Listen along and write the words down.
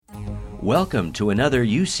Welcome to another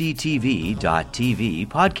UCTV.tv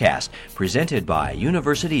podcast presented by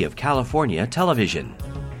University of California Television.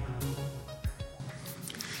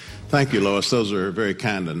 Thank you, Lois. Those are very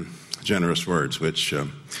kind and generous words, which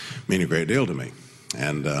mean a great deal to me.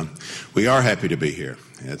 And we are happy to be here.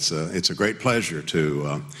 It's a great pleasure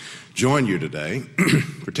to join you today,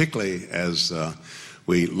 particularly as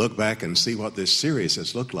we look back and see what this series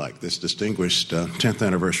has looked like, this distinguished 10th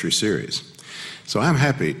anniversary series. So I'm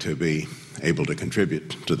happy to be able to contribute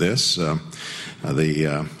to this.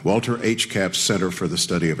 The Walter H. Capps Center for the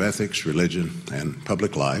Study of Ethics, Religion, and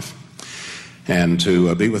Public Life, and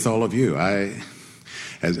to be with all of you.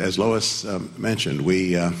 As Lois mentioned,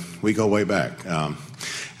 we go way back.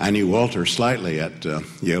 I knew Walter slightly at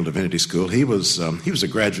Yale Divinity School. He was a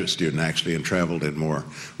graduate student, actually, and traveled in more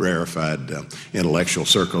rarefied intellectual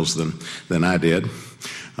circles than I did.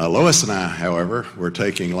 Lois and I, however, were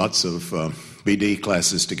taking lots of BD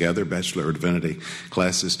classes together, Bachelor of Divinity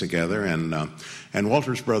classes together, and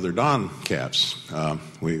Walter's brother Don Capps,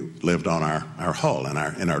 we lived on our hall in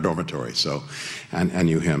our dormitory, so I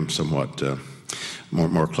knew him somewhat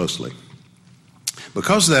more closely.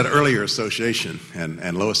 Because of that earlier association,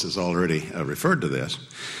 and Lois has already referred to this,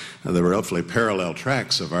 there were roughly parallel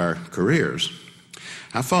tracks of our careers.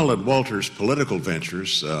 I followed Walter's political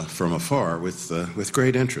ventures from afar with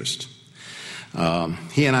great interest.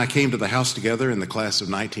 He and I came to the House together in the class of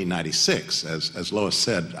 1996. As Lois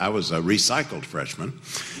said, I was a recycled freshman,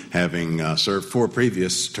 having served 4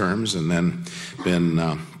 previous terms and then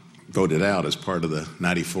been voted out as part of the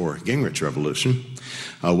 94 Gingrich Revolution.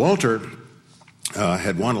 Walter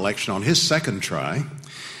had won election on his second try.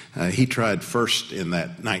 He tried first in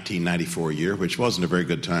that 1994 year, which wasn't a very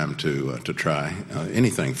good time to try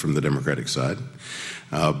anything from the Democratic side.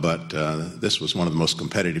 But this was one of the most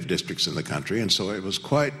competitive districts in the country, and so it was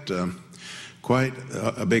quite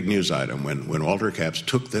a big news item when Walter Capps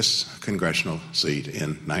took this congressional seat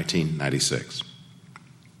in 1996.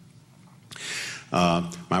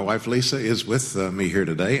 My wife Lisa is with me here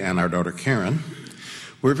today, and our daughter Karen.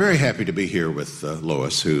 We're very happy to be here with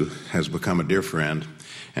Lois, who has become a dear friend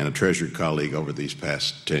and a treasured colleague over these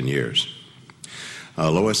past 10 years.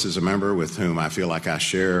 Lois is a member with whom I feel like I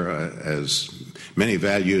share as many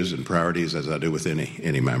values and priorities as I do with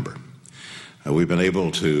any member. We've been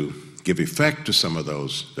able to give effect to some of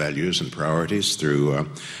those values and priorities through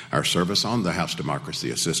our service on the House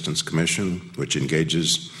Democracy Assistance Commission, which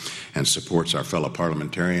engages and supports our fellow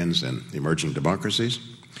parliamentarians in emerging democracies.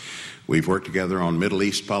 We've worked together on Middle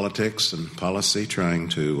East politics and policy, trying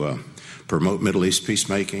to promote Middle East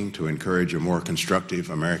peacemaking, to encourage a more constructive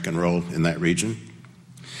American role in that region.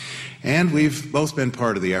 And we've both been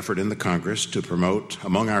part of the effort in the Congress to promote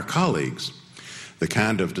among our colleagues the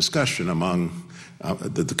kind of discussion of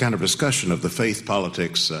the faith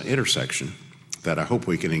politics intersection that I hope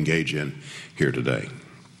we can engage in here today.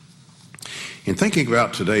 In thinking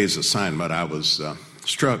about today's assignment, I was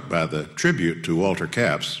struck by the tribute to Walter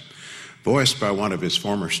Capps voiced by one of his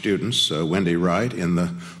former students, Wendy Wright, in the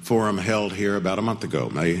forum held here about a month ago,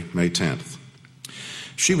 May 10th.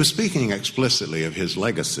 She was speaking explicitly of his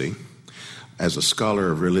legacy as a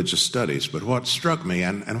scholar of religious studies, but what struck me,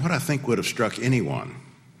 and what I think would have struck anyone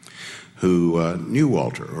who knew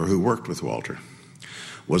Walter or who worked with Walter,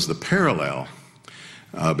 was the parallel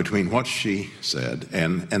between what she said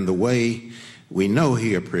and the way we know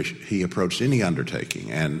he approached any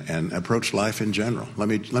undertaking and approached life in general. Let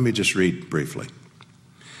me just read briefly.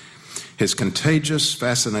 His contagious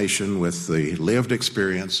fascination with the lived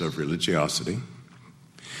experience of religiosity,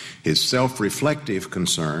 his self-reflective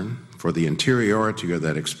concern for the interiority of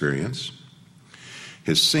that experience,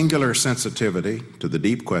 his singular sensitivity to the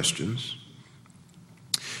deep questions,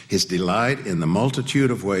 his delight in the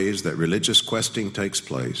multitude of ways that religious questing takes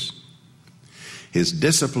place, his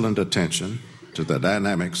disciplined attention to the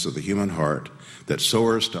dynamics of the human heart that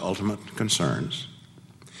soars to ultimate concerns,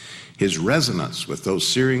 his resonance with those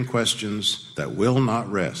searing questions that will not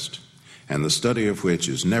rest and the study of which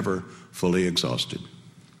is never fully exhausted,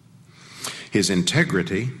 his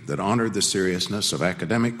integrity that honored the seriousness of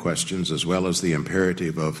academic questions as well as the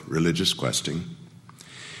imperative of religious questing,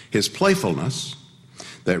 his playfulness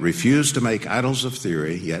that refused to make idols of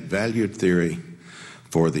theory yet valued theory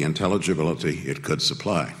for the intelligibility it could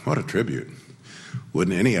supply. What a tribute.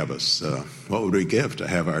 Wouldn't any of us, what would we give to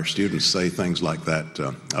have our students say things like that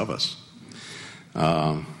of us?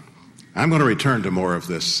 I'm going to return to more of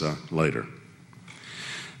this later.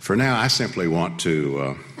 For now, I simply want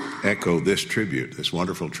to echo this tribute, this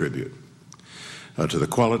wonderful tribute, to the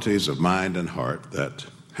qualities of mind and heart that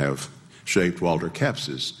have shaped Walter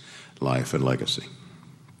Capps's life and legacy.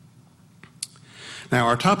 Now,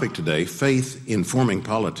 our topic today, faith informing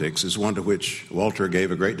politics, is one to which Walter gave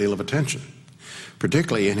a great deal of attention,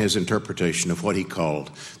 particularly in his interpretation of what he called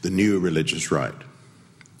the new religious right.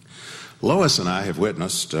 Lois and I have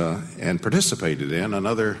witnessed and participated in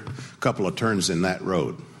another couple of turns in that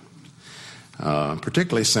road,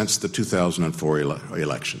 particularly since the 2004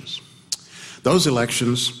 elections. Those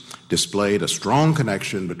elections displayed a strong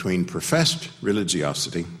connection between professed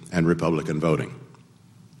religiosity and Republican voting.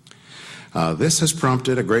 This has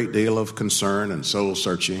prompted a great deal of concern and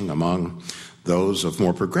soul-searching among those of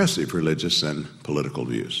more progressive religious and political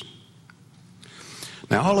views.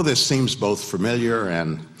 Now, all of this seems both familiar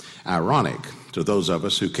and ironic to those of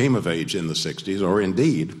us who came of age in the 60s, or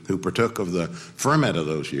indeed who partook of the ferment of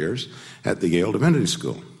those years at the Yale Divinity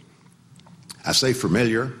School. I say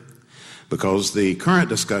familiar because the current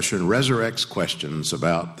discussion resurrects questions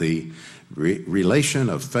about the relation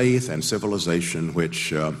of faith and civilization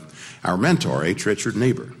which our mentor, H. Richard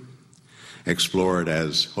Niebuhr, explored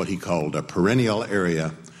as what he called a perennial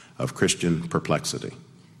area of Christian perplexity.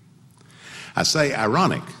 I say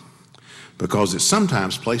ironic because it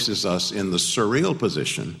sometimes places us in the surreal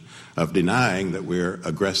position of denying that we're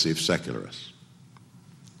aggressive secularists.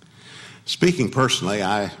 Speaking personally,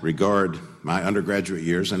 I regard my undergraduate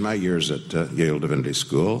years and my years at Yale Divinity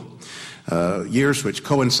School, years which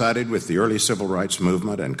coincided with the early civil rights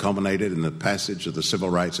movement and culminated in the passage of the Civil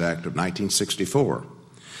Rights Act of 1964.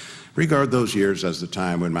 Regard those years as the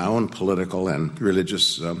time when my own political and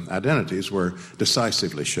religious identities were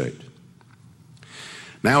decisively shaped.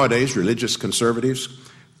 Nowadays, religious conservatives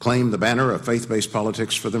claim the banner of faith-based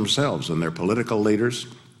politics for themselves, and their political leaders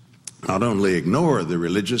not only ignore the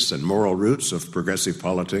religious and moral roots of progressive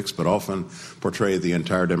politics, but often portray the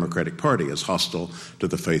entire Democratic Party as hostile to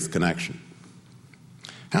the faith connection.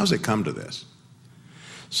 How's it come to this?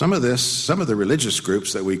 Some of the religious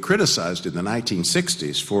groups that we criticized in the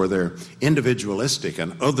 1960s for their individualistic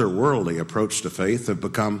and otherworldly approach to faith have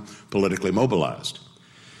become politically mobilized.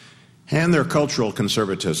 And their cultural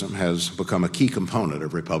conservatism has become a key component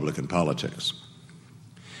of Republican politics.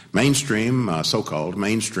 So-called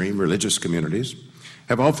mainstream religious communities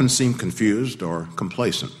have often seemed confused or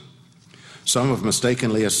complacent. Some have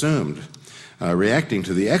mistakenly assumed, reacting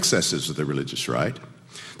to the excesses of the religious right,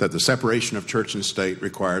 that the separation of church and state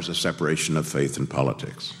requires a separation of faith and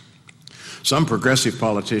politics. Some progressive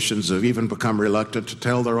politicians have even become reluctant to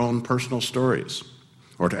tell their own personal stories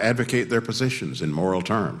or to advocate their positions in moral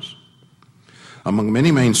terms. Among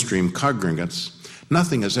many mainstream congregants,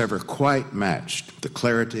 nothing has ever quite matched the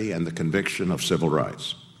clarity and the conviction of civil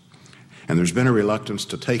rights. And there's been a reluctance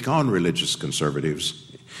to take on religious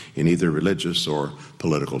conservatives in either religious or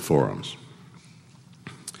political forums.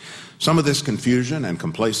 Some of this confusion and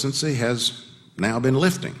complacency has now been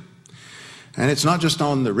lifting. And it's not just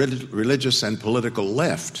on the religious and political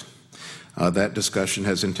left that discussion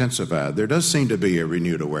has intensified. There does seem to be a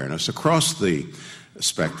renewed awareness across the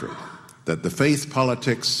spectrum that the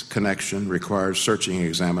faith-politics connection requires searching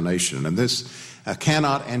examination, and this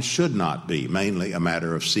cannot and should not be mainly a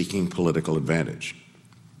matter of seeking political advantage.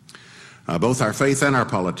 Both our faith and our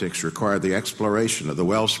politics require the exploration of the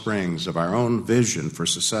well springs of our own vision for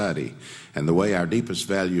society and the way our deepest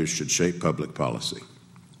values should shape public policy.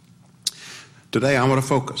 Today, I want to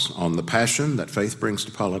focus on the passion that faith brings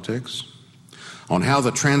to politics, on how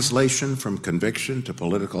the translation from conviction to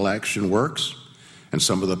political action works, and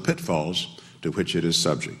some of the pitfalls to which it is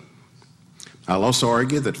subject. I'll also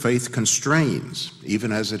argue that faith constrains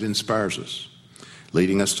even as it inspires us,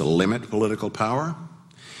 leading us to limit political power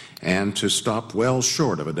and to stop well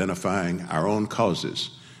short of identifying our own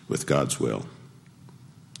causes with God's will.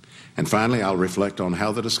 And finally, I'll reflect on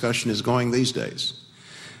how the discussion is going these days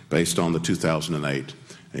based on the 2008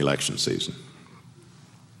 election season.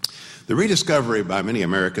 The rediscovery by many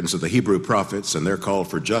Americans of the Hebrew prophets and their call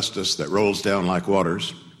for justice that rolls down like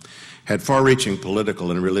waters had far-reaching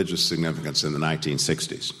political and religious significance in the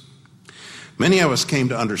 1960s. Many of us came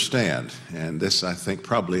to understand, and this I think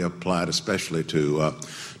probably applied especially to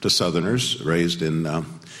Southerners raised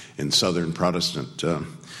in Southern Protestant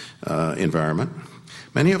environment.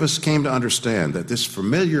 Many of us came to understand that this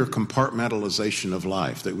familiar compartmentalization of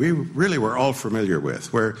life that we really were all familiar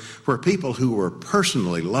with, where people who were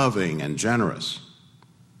personally loving and generous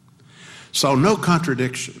saw no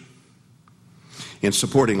contradiction in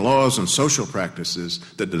supporting laws and social practices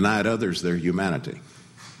that denied others their humanity,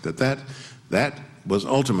 that was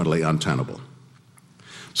ultimately untenable.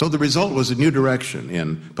 So the result was a new direction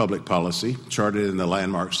in public policy charted in the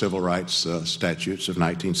landmark civil rights statutes of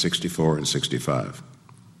 1964 and 65.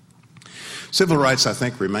 Civil rights, I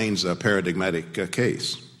think, remains a paradigmatic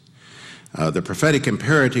case. The prophetic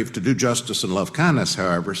imperative to do justice and love kindness,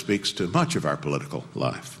 however, speaks to much of our political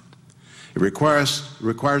life. It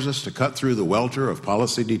requires us to cut through the welter of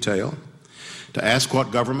policy detail, to ask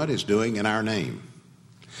what government is doing in our name,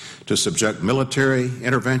 to subject military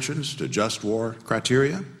interventions to just war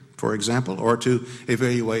criteria, for example, or to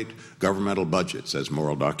evaluate governmental budgets as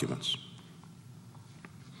moral documents.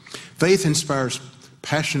 Faith inspires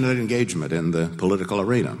passionate engagement in the political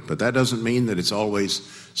arena, but that doesn't mean that it's always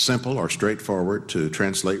simple or straightforward to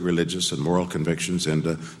translate religious and moral convictions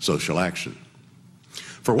into social action.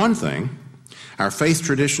 For one thing, our faith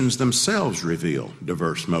traditions themselves reveal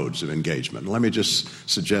diverse modes of engagement. Let me just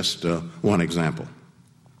suggest one example.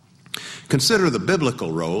 Consider the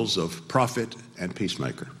biblical roles of prophet and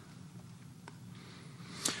peacemaker.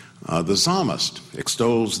 The psalmist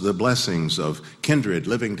extols the blessings of kindred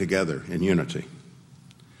living together in unity.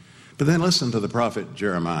 But then listen to the prophet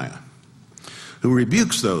Jeremiah, who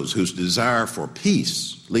rebukes those whose desire for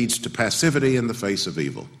peace leads to passivity in the face of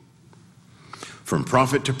evil. From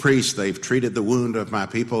prophet to priest, they've treated the wound of my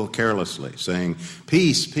people carelessly, saying,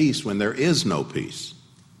 "Peace, peace," when there is no peace.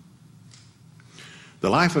 The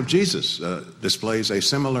life of Jesus displays a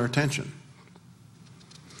similar tension.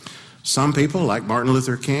 Some people, like Martin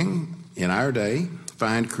Luther King in our day,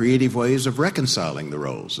 find creative ways of reconciling the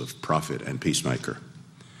roles of prophet and peacemaker.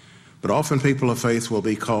 But often people of faith will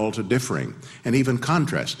be called to differing and even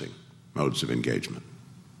contrasting modes of engagement.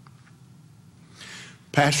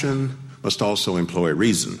 Passion must also employ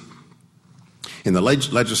reason. In the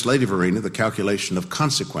legislative arena, the calculation of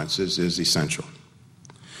consequences is essential.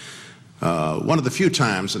 One of the few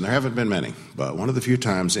times, and there haven't been many, but one of the few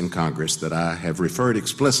times in Congress that I have referred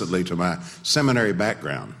explicitly to my seminary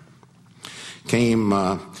background came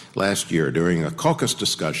last year during a caucus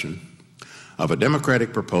discussion of a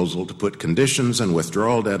Democratic proposal to put conditions and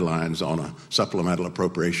withdrawal deadlines on a supplemental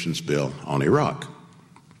appropriations bill on Iraq.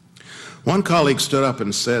 One colleague stood up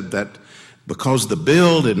and said that because the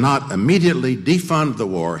bill did not immediately defund the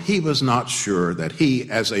war, he was not sure that he,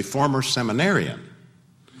 as a former seminarian,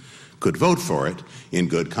 could vote for it in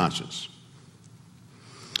good conscience.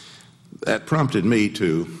 That prompted me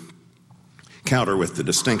to counter with the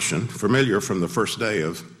distinction, familiar from the first day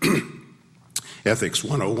of Ethics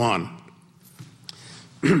 101,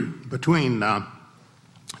 between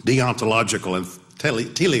deontological and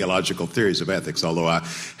teleological theories of ethics, although I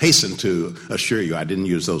hasten to assure you I didn't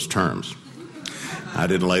use those terms. I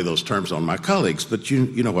didn't lay those terms on my colleagues, but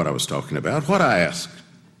you know what I was talking about. What I asked,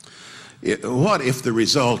 what if the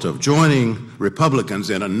result of joining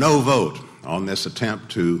Republicans in a no vote on this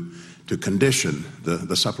attempt to condition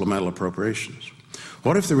the supplemental appropriations,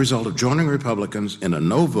 what if the result of joining Republicans in a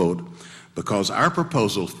no vote because our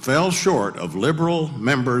proposal fell short of liberal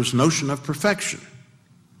members' notion of perfection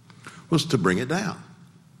was to bring it down?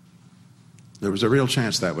 There was a real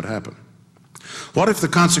chance that would happen. What if the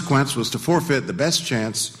consequence was to forfeit the best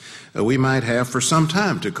chance we might have for some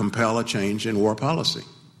time to compel a change in war policy?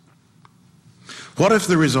 What if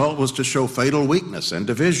the result was to show fatal weakness and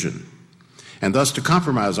division, and thus to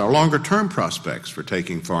compromise our longer-term prospects for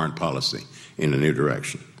taking foreign policy in a new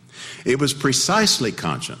direction? It was precisely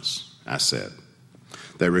conscience, I said,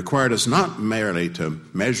 that required us not merely to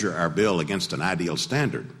measure our bill against an ideal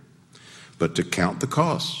standard, but to count the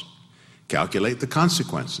costs, calculate the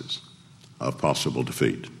consequences of possible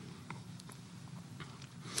defeat.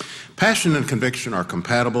 Passion and conviction are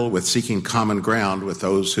compatible with seeking common ground with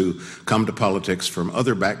those who come to politics from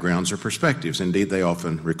other backgrounds or perspectives. Indeed, they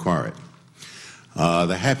often require it.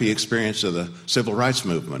 The happy experience of the civil rights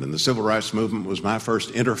movement, and the civil rights movement was my first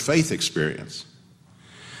interfaith experience.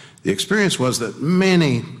 The experience was that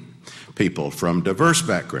many people from diverse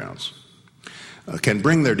backgrounds can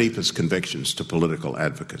bring their deepest convictions to political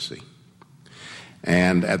advocacy,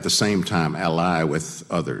 and at the same time ally with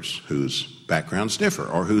others whose backgrounds differ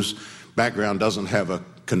or whose background doesn't have a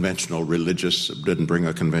didn't bring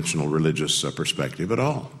a conventional religious perspective at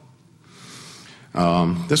all.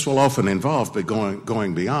 This will often involve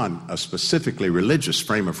going beyond a specifically religious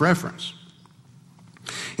frame of reference,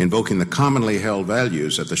 invoking the commonly held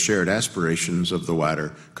values and the shared aspirations of the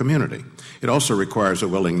wider community. It also requires a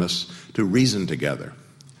willingness to reason together,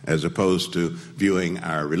 as opposed to viewing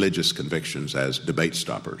our religious convictions as debate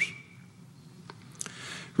stoppers.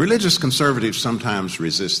 Religious conservatives sometimes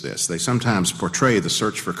resist this. They sometimes portray the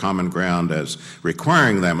search for common ground as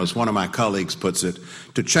requiring them, as one of my colleagues puts it,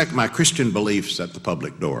 to check my Christian beliefs at the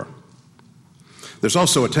public door. There's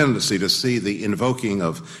also a tendency to see the invoking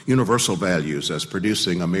of universal values as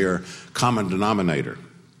producing a mere common denominator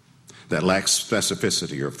that lacks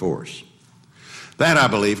specificity or force. That, I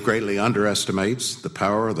believe, greatly underestimates the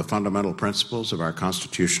power of the fundamental principles of our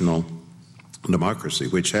constitutional democracy,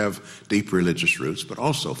 which have deep religious roots but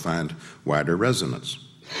also find wider resonance.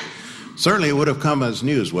 Certainly it would have come as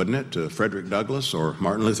news, wouldn't it, to Frederick Douglass or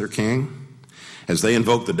Martin Luther King as they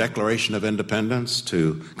invoked the Declaration of Independence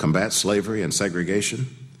to combat slavery and segregation,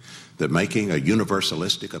 that making a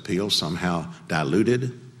universalistic appeal somehow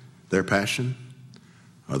diluted their passion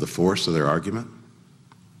or the force of their argument.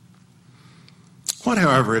 What,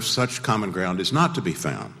 however, if such common ground is not to be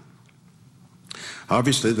found?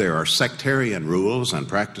 Obviously, there are sectarian rules and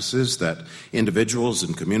practices that individuals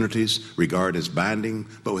and communities regard as binding,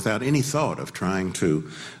 but without any thought of trying to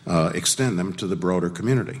extend them to the broader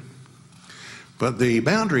community. But the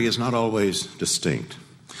boundary is not always distinct.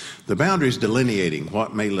 The boundaries delineating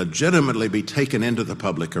what may legitimately be taken into the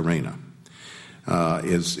public arena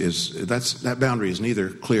that boundary is neither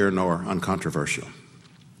clear nor uncontroversial.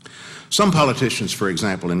 Some politicians, for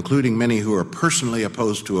example, including many who are personally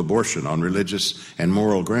opposed to abortion on religious and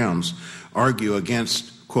moral grounds, argue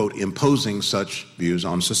against, quote, imposing such views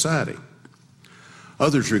on society.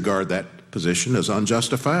 Others regard that position as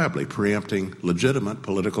unjustifiably preempting legitimate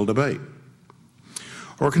political debate.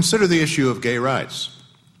 Or consider the issue of gay rights.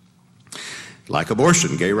 Like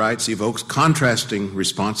abortion, gay rights evokes contrasting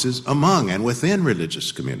responses among and within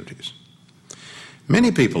religious communities.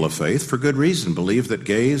 Many people of faith, for good reason, believe that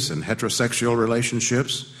gay and heterosexual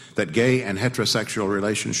relationships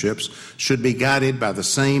should be guided by the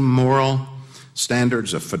same moral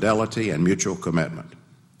standards of fidelity and mutual commitment.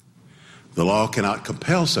 The law cannot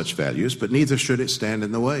compel such values, but neither should it stand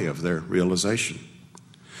in the way of their realization.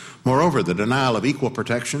 Moreover, the denial of equal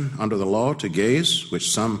protection under the law to gays,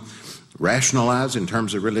 which some rationalize in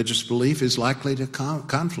terms of religious belief, is likely to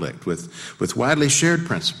conflict with widely shared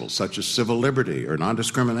principles such as civil liberty or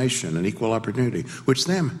non-discrimination and equal opportunity, which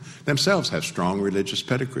themselves have strong religious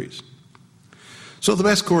pedigrees. So the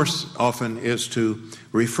best course often is to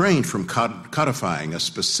refrain from codifying a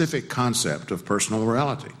specific concept of personal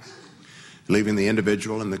morality, leaving the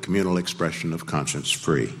individual and the communal expression of conscience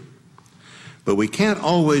free. But we can't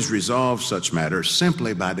always resolve such matters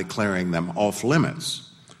simply by declaring them off limits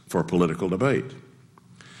for political debate.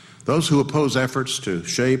 Those who oppose efforts to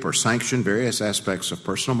shape or sanction various aspects of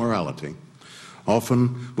personal morality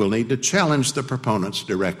often will need to challenge the proponents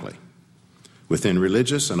directly within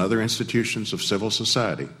religious and other institutions of civil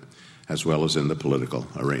society, as well as in the political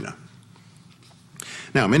arena.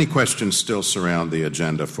 Now, many questions still surround the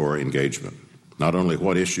agenda for engagement. Not only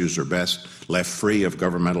what issues are best left free of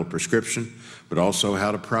governmental prescription, but also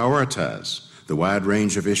how to prioritize the wide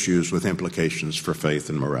range of issues with implications for faith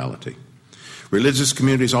and morality. Religious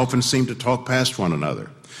communities often seem to talk past one another.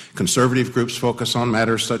 Conservative groups focus on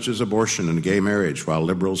matters such as abortion and gay marriage, while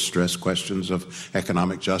liberals stress questions of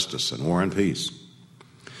economic justice and war and peace.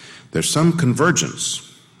 There's some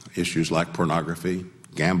convergence, issues like pornography,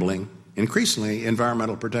 gambling, increasingly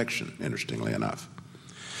environmental protection, interestingly enough.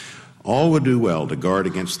 All would do well to guard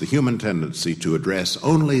against the human tendency to address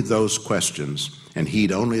only those questions and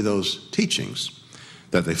heed only those teachings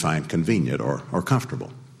that they find convenient or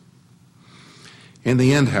comfortable. In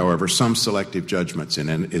the end, however, some selective judgment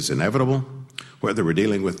is inevitable, whether we're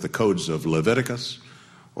dealing with the codes of Leviticus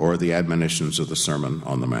or the admonitions of the Sermon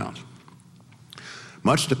on the Mount.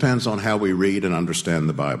 Much depends on how we read and understand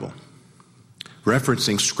the Bible.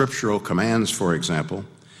 Referencing scriptural commands, for example,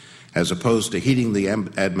 as opposed to heeding the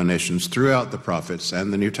admonitions throughout the prophets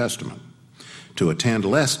and the New Testament, to attend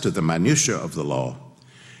less to the minutiae of the law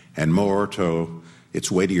and more to its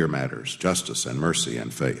weightier matters, justice and mercy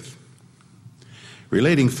and faith.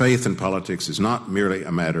 Relating faith and politics is not merely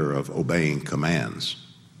a matter of obeying commands.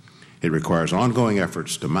 It requires ongoing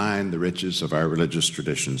efforts to mine the riches of our religious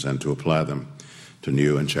traditions and to apply them to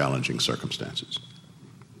new and challenging circumstances.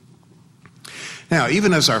 Now,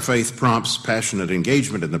 even as our faith prompts passionate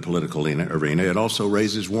engagement in the political arena, it also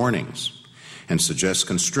raises warnings and suggests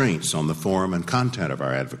constraints on the form and content of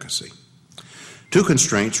our advocacy. Two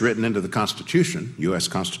constraints written into the Constitution, U.S.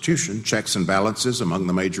 Constitution, checks and balances among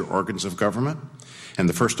the major organs of government, and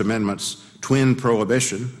the First Amendment's twin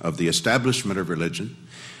prohibition of the establishment of religion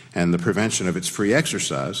and the prevention of its free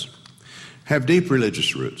exercise, have deep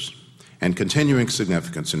religious roots and continuing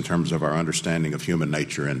significance in terms of our understanding of human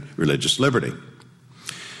nature and religious liberty.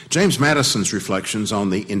 James Madison's reflections on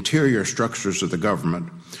the interior structures of the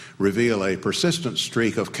government reveal a persistent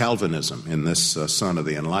streak of Calvinism in this son of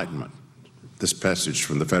the Enlightenment. This passage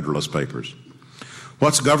from the Federalist Papers.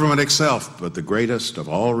 What's government itself but the greatest of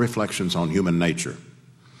all reflections on human nature?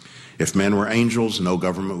 If men were angels, no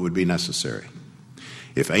government would be necessary.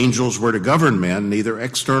 If angels were to govern men, neither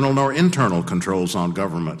external nor internal controls on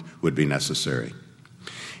government would be necessary.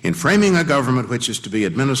 In framing a government which is to be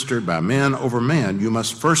administered by men over men, you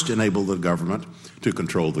must first enable the government to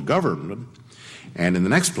control the government, and in the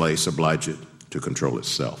next place, oblige it to control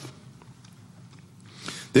itself.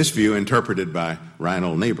 This view, interpreted by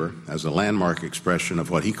Reinhold Niebuhr as a landmark expression of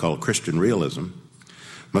what he called Christian realism,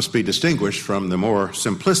 must be distinguished from the more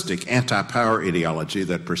simplistic anti-power ideology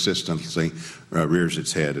that persistently rears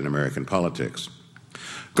its head in American politics.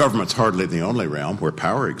 Government's hardly the only realm where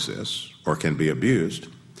power exists or can be abused.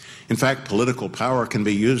 In fact, political power can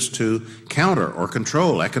be used to counter or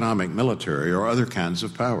control economic, military, or other kinds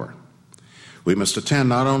of power. We must attend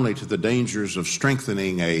not only to the dangers of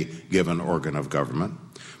strengthening a given organ of government,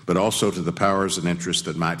 but also to the powers and interests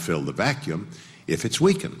that might fill the vacuum if it's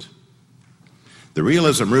weakened. The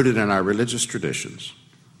realism rooted in our religious traditions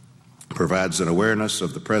provides an awareness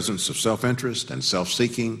of the presence of self-interest and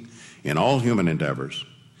self-seeking in all human endeavors,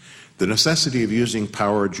 the necessity of using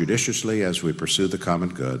power judiciously as we pursue the common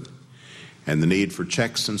good, and the need for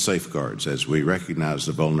checks and safeguards as we recognize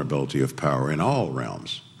the vulnerability of power in all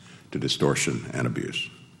realms to distortion and abuse.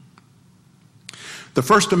 The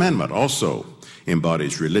First Amendment also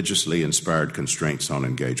embodies religiously inspired constraints on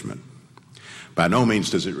engagement. By no means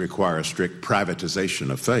does it require a strict privatization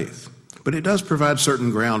of faith, but it does provide certain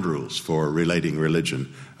ground rules for relating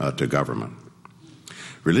religion to government.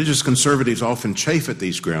 Religious conservatives often chafe at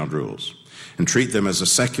these ground rules and treat them as a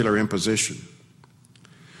secular imposition.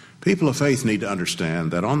 People of faith need to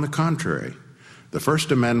understand that, on the contrary, the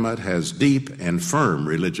First Amendment has deep and firm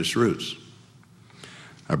religious roots.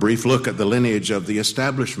 A brief look at the lineage of the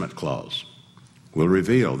Establishment Clause will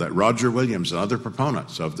reveal that Roger Williams and other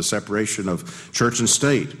proponents of the separation of church and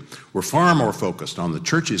state were far more focused on the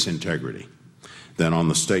church's integrity than on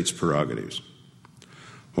the state's prerogatives.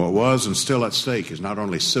 What was and still at stake is not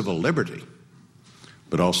only civil liberty,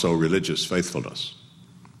 but also religious faithfulness.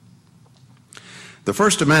 The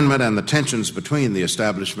First Amendment and the tensions between the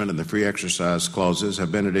establishment and the free exercise clauses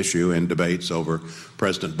have been at issue in debates over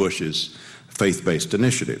President Bush's faith-based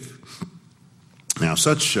initiative. Now,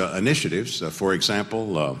 such initiatives, for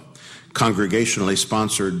example, congregationally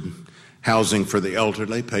sponsored housing for the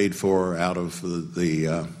elderly paid for out of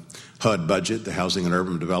the HUD budget, the Housing and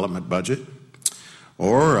Urban Development budget,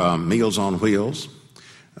 or Meals on Wheels.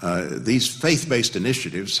 These faith-based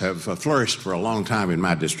initiatives have flourished for a long time in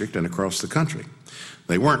my district and across the country.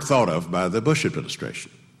 They weren't thought of by the Bush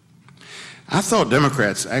administration. I thought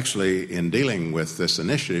Democrats actually, in dealing with this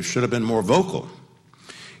initiative, should have been more vocal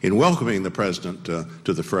in welcoming the president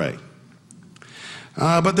to the fray.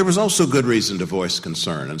 But there was also good reason to voice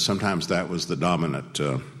concern, and sometimes that was the dominant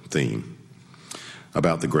theme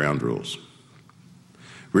about the ground rules.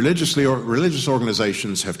 Religious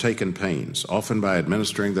organizations have taken pains, often by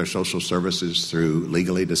administering their social services through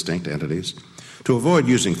legally distinct entities, to avoid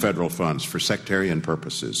using federal funds for sectarian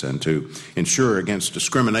purposes and to ensure against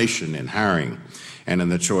discrimination in hiring and in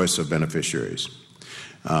the choice of beneficiaries.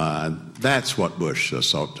 That's what Bush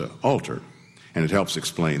sought to alter, and it helps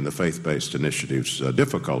explain the faith-based initiative's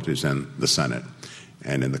difficulties in the Senate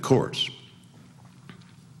and in the courts.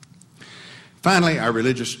 Finally, our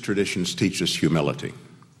religious traditions teach us humility,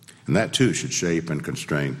 and that too should shape and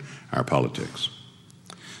constrain our politics.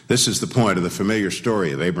 This is the point of the familiar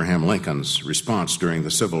story of Abraham Lincoln's response during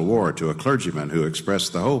the Civil War to a clergyman who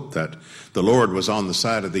expressed the hope that the Lord was on the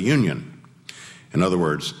side of the Union. In other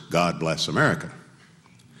words, God bless America.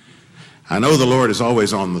 I know the Lord is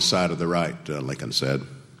always on the side of the right, Lincoln said,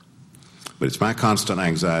 but it's my constant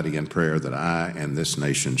anxiety and prayer that I and this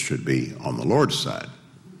nation should be on the Lord's side.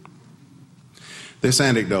 This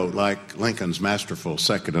anecdote, like Lincoln's masterful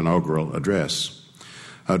second inaugural address,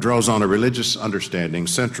 draws on a religious understanding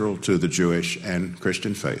central to the Jewish and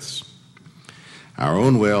Christian faiths. Our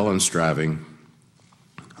own will and striving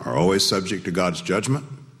are always subject to God's judgment,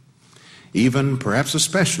 even, perhaps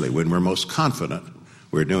especially, when we're most confident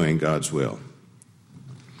we're doing God's will.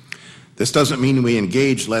 This doesn't mean we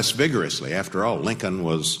engage less vigorously. After all, Lincoln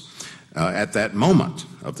was, at that moment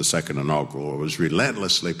of the second inaugural, was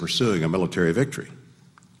relentlessly pursuing a military victory.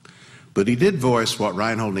 But he did voice what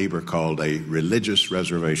Reinhold Niebuhr called a religious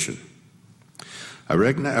reservation, a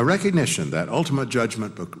recognition that ultimate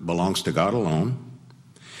judgment belongs to God alone,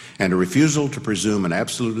 and a refusal to presume an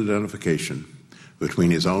absolute identification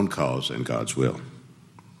between his own cause and God's will.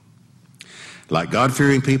 Like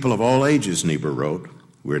God-fearing people of all ages, Niebuhr wrote,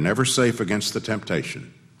 we're never safe against the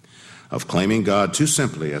temptation of claiming God too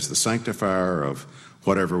simply as the sanctifier of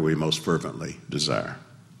whatever we most fervently desire.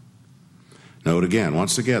 Note again,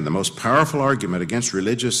 once again, the most powerful argument against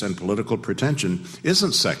religious and political pretension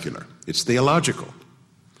isn't secular, it's theological.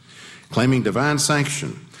 Claiming divine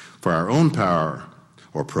sanction for our own power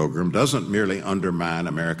or program doesn't merely undermine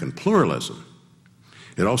American pluralism,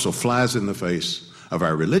 it also flies in the face of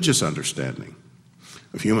our religious understanding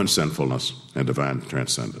of human sinfulness and divine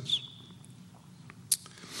transcendence.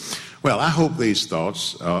 Well, I hope these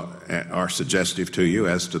thoughts are suggestive to you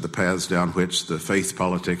as to the paths down which the faith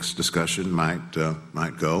politics discussion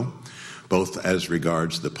might go, both as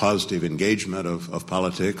regards the positive engagement of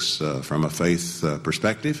politics from a faith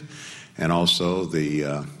perspective, and also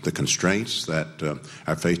the constraints that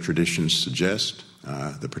our faith traditions suggest,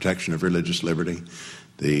 the protection of religious liberty,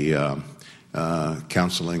 the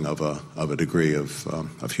counseling of a degree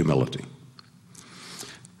of humility.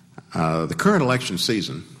 The current election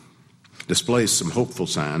season displays some hopeful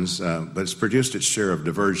signs, but it's produced its share of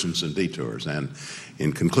diversions and detours. And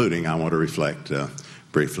in concluding, I want to reflect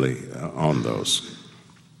briefly on those.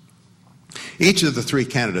 Each of the three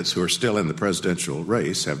candidates who are still in the presidential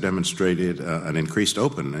race have demonstrated an increased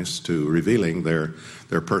openness to revealing their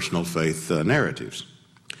personal faith narratives.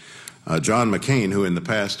 John McCain, who in the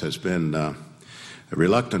past has been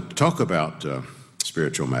reluctant to talk about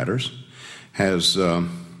spiritual matters, has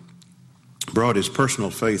brought his personal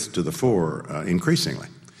faith to the fore increasingly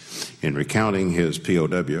in recounting his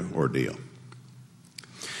POW ordeal.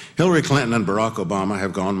 Hillary Clinton and Barack Obama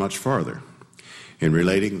have gone much farther in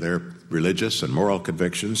relating their religious and moral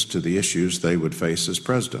convictions to the issues they would face as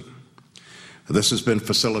president. This has been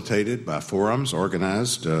facilitated by forums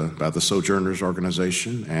organized by the Sojourners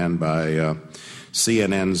Organization and by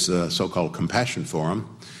CNN's so-called Compassion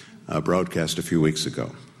Forum, broadcast a few weeks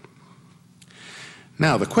ago.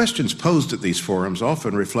 Now, the questions posed at these forums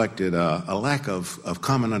often reflected a lack of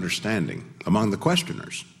common understanding among the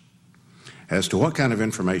questioners as to what kind of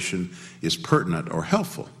information is pertinent or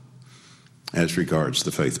helpful as regards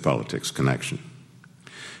the faith-politics connection.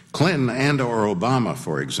 Clinton and or Obama,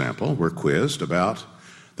 for example, were quizzed about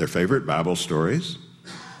their favorite Bible stories,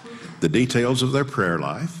 the details of their prayer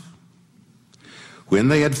life, when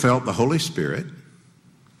they had felt the Holy Spirit,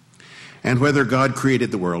 and whether God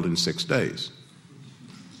created the world in 6 days.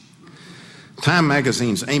 Time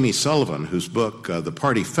magazine's Amy Sullivan, whose book, The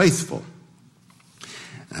Party Faithful,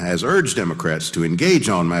 has urged Democrats to engage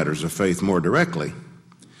on matters of faith more directly,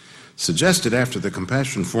 suggested after the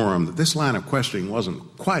Compassion Forum that this line of questioning wasn't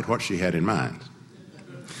quite what she had in mind.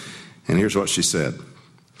 And here's what she said.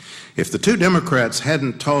 If the two Democrats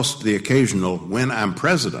hadn't tossed the occasional "when I'm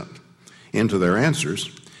president" into their answers,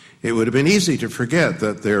 it would have been easy to forget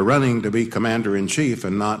that they're running to be commander-in-chief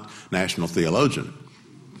and not national theologian.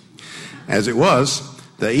 As it was,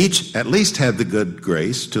 they each at least had the good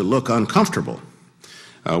grace to look uncomfortable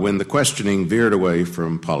when the questioning veered away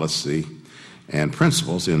from policy and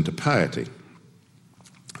principles into piety.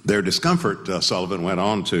 Their discomfort, Sullivan went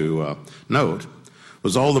on to note,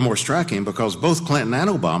 was all the more striking because both Clinton and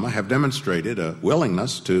Obama have demonstrated a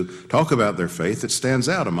willingness to talk about their faith that stands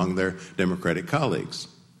out among their Democratic colleagues.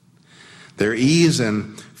 Their ease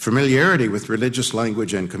and familiarity with religious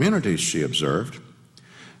language and communities, she observed,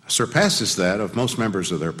 surpasses that of most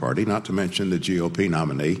members of their party, not to mention the GOP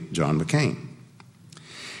nominee, John McCain.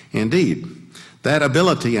 Indeed, that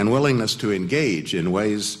ability and willingness to engage in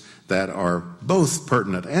ways that are both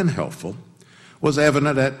pertinent and helpful was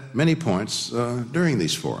evident at many points during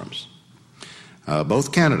these forums.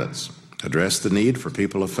 Both candidates addressed the need for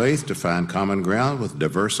people of faith to find common ground with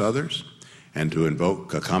diverse others and to invoke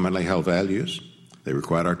commonly held values. They were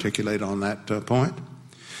quite articulate on that point.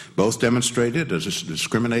 Both demonstrated a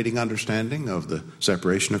discriminating understanding of the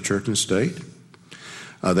separation of church and state.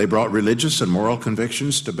 They brought religious and moral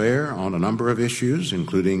convictions to bear on a number of issues,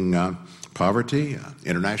 including poverty,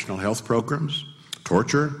 international health programs,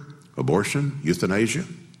 torture, abortion, euthanasia.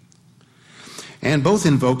 And both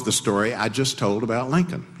invoked the story I just told about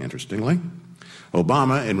Lincoln, interestingly.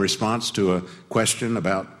 Obama, in response to a question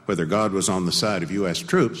about whether God was on the side of U.S.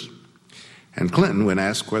 troops, and Clinton when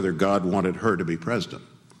asked whether God wanted her to be president.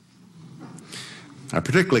 I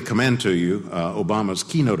particularly commend to you Obama's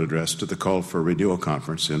keynote address to the Call for Renewal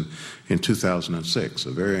Conference in 2006,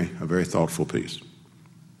 a very thoughtful piece.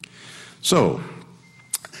 So,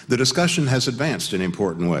 the discussion has advanced in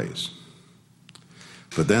important ways.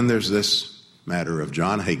 But then there's this matter of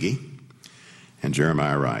John Hagee and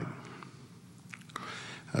Jeremiah Wright.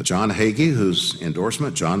 John Hagee, whose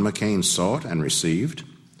endorsement John McCain sought and received,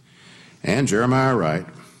 and Jeremiah Wright,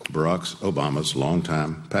 Barack Obama's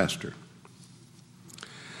longtime pastor.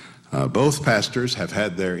 Both pastors have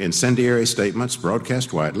had their incendiary statements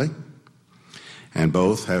broadcast widely, and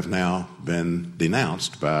both have now been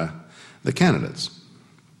denounced by the candidates.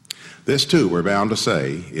 This, too, we're bound to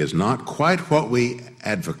say, is not quite what we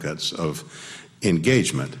advocates of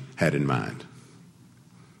engagement had in mind.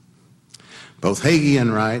 Both Hagee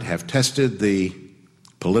and Wright have tested the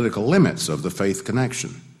political limits of the faith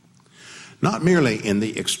connection, not merely in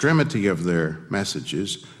the extremity of their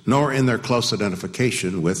messages, nor in their close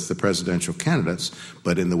identification with the presidential candidates,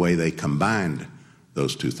 but in the way they combined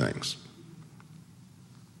those two things.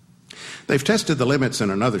 They've tested the limits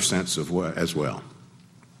in another sense as well.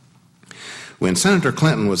 When Senator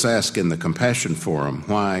Clinton was asked in the Compassion Forum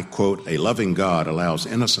why, quote, a loving God allows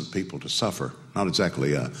innocent people to suffer, not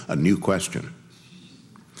exactly a new question.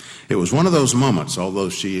 It was one of those moments, although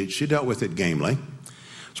she dealt with it gamely,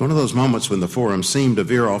 it's one of those moments when the forum seemed to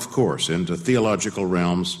veer off course into theological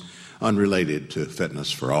realms unrelated to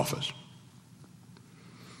fitness for office.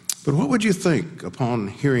 But what would you think upon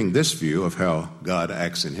hearing this view of how God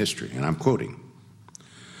acts in history? And I'm quoting,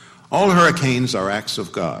 "All hurricanes are acts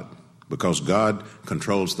of God because God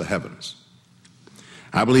controls the heavens.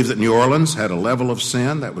 I believe that New Orleans had a level of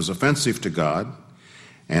sin that was offensive to God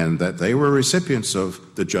and that they were recipients of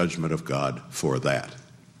the judgment of God for that."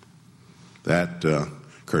 That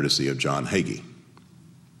courtesy of John Hagee.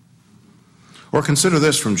 Or consider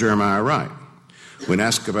this from Jeremiah Wright, when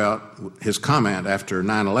asked about his comment after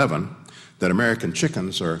 9/11 that American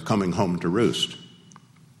chickens are coming home to roost.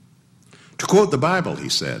 To quote the Bible, he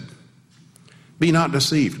said, "Be not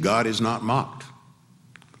deceived, God is not mocked.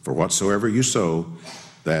 For whatsoever you sow,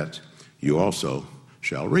 that you also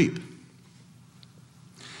shall reap."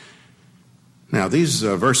 Now, these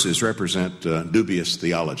verses represent dubious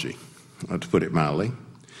theology, to put it mildly,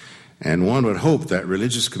 and one would hope that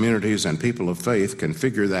religious communities and people of faith can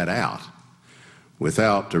figure that out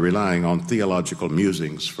without relying on theological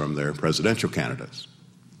musings from their presidential candidates.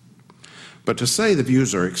 But to say the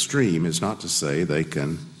views are extreme is not to say they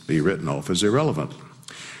can be written off as irrelevant.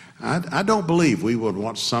 I don't believe we would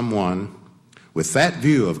want someone with that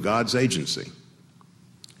view of God's agency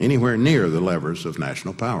anywhere near the levers of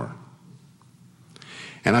national power.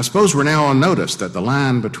 And I suppose we're now on notice that the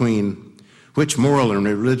line between which moral and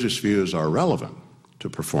religious views are relevant to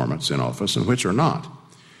performance in office and which are not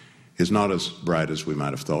is not as bright as we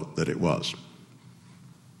might have thought that it was.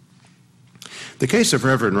 The case of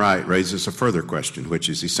Reverend Wright raises a further question which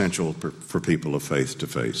is essential for people of faith to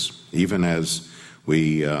face, even as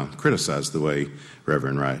we criticize the way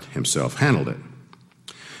Reverend Wright himself handled it.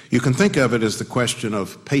 You can think of it as the question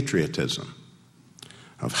of patriotism,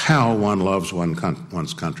 of how one loves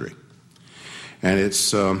one's country. And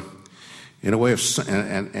it's in a way of,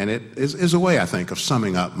 and it is a way, I think, of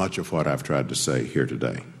summing up much of what I've tried to say here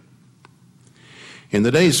today. In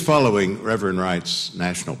the days following Reverend Wright's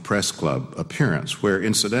National Press Club appearance, where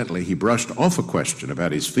incidentally he brushed off a question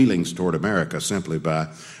about his feelings toward America simply by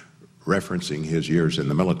referencing his years in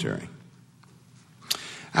the military,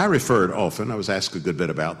 I was asked a good bit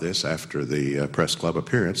about this after the Press Club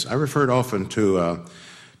appearance, I referred often to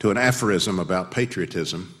an aphorism about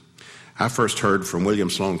patriotism I first heard from William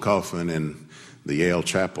Sloane Coffin in the Yale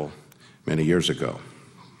Chapel many years ago.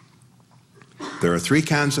 "There are three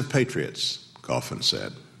kinds of patriots," Coffin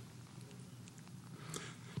said.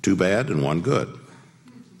 "Two bad and one good.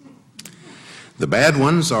 The bad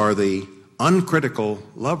ones are the uncritical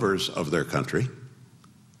lovers of their country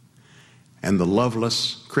and the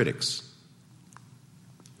loveless critics.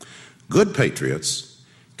 Good patriots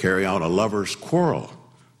carry out a lover's quarrel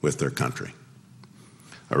with their country,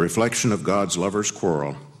 a reflection of God's lover's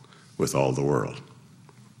quarrel with all the world."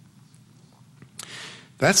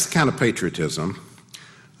 That's the kind of patriotism,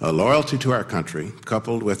 a loyalty to our country,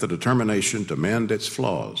 coupled with a determination to mend its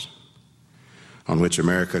flaws, on which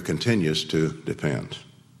America continues to depend.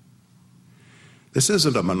 This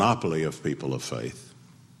isn't a monopoly of people of faith,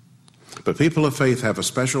 but people of faith have a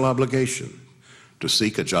special obligation to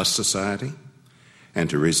seek a just society and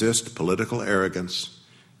to resist political arrogance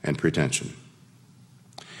and pretension.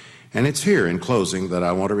 And it's here, in closing, that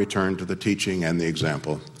I want to return to the teaching and the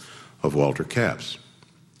example of Walter Capps.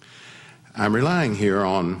 I'm relying here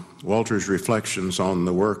on Walter's reflections on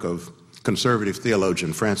the work of conservative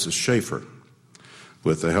theologian Francis Schaeffer,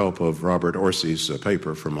 with the help of Robert Orsi's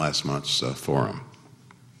paper from last month's forum.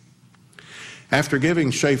 After giving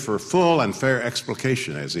Schaeffer full and fair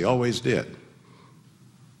explication, as he always did,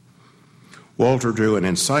 Walter drew an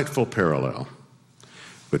insightful parallel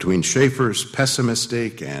between Schaeffer's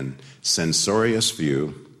pessimistic and censorious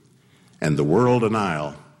view and the world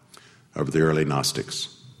denial of the early Gnostics.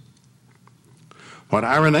 What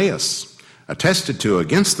Irenaeus attested to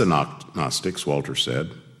against the Gnostics, Walter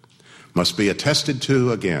said, must be attested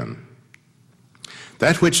to again.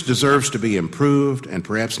 That which deserves to be improved and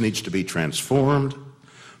perhaps needs to be transformed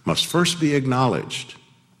must first be acknowledged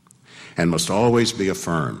and must always be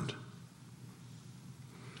affirmed.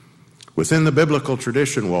 Within the biblical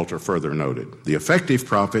tradition, Walter further noted, the effective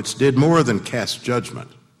prophets did more than cast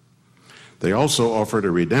judgment. They also offered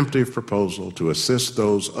a redemptive proposal to assist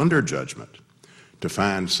those under judgment to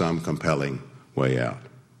find some compelling way out.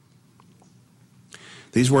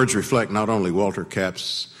 These words reflect not only Walter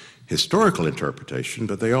Capp's historical interpretation,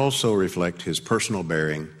 but they also reflect his personal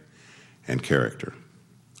bearing and character.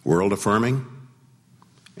 World-affirming,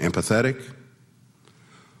 empathetic,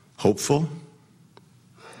 hopeful,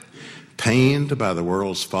 pained by the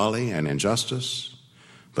world's folly and injustice,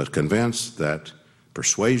 but convinced that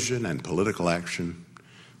persuasion and political action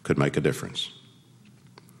could make a difference.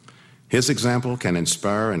 His example can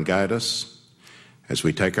inspire and guide us as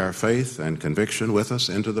we take our faith and conviction with us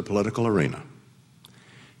into the political arena,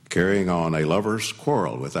 carrying on a lover's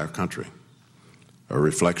quarrel with our country, a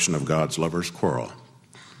reflection of God's lover's quarrel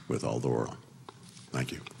with all the world.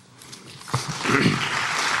 Thank you.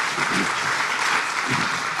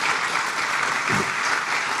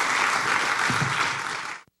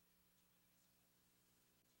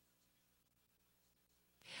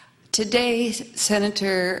 Today,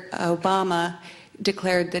 Senator Obama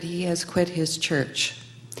declared that he has quit his church.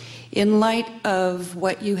 In light of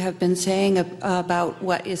what you have been saying about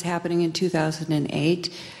what is happening in 2008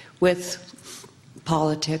 with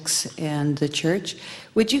politics and the church,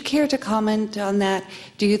 would you care to comment on that?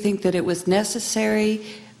 Do you think that it was necessary?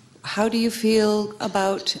 How do you feel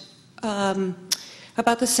about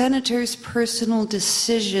the senator's personal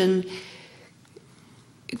decision?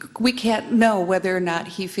 We can't know whether or not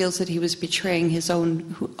he feels that he was betraying his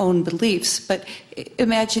own beliefs, but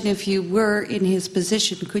imagine if you were in his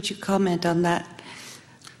position. Could you comment on that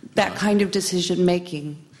kind of decision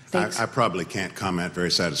making? Thanks. I probably can't comment very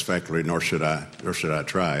satisfactorily, nor should I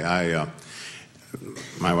try.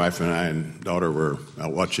 My wife and I and daughter were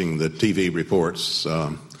watching the TV reports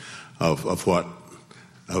of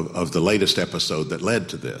the latest episode that led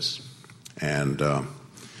to this, and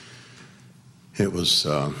it was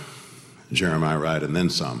Jeremiah Wright and then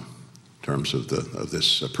some, in terms of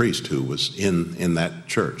this priest who was in that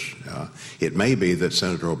church. It may be that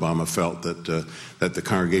Senator Obama felt that the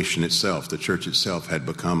congregation itself, the church itself, had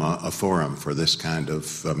become a forum for this kind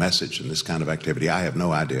of message and this kind of activity. I have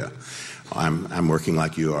no idea. I'm working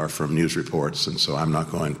like you are from news reports, and so I'm not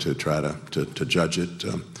going to try to judge it.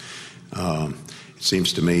 It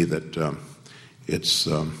seems to me that it's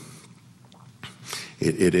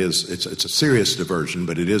a serious diversion,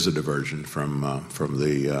 but it is a diversion from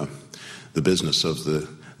the business of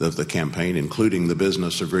the campaign, including the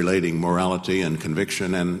business of relating morality and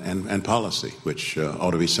conviction and policy, which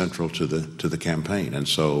ought to be central to the campaign. And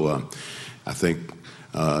so I think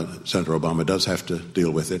Senator Obama does have to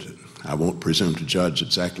deal with it. I won't presume to judge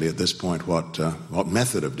exactly at this point what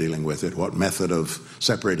method of dealing with it, what method of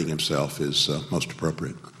separating himself is most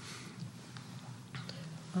appropriate.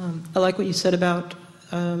 I like what you said about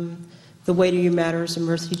the weight of your matters and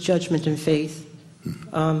mercy, judgment, and faith.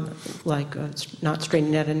 Not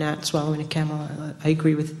straining at a gnat, swallowing a camel. I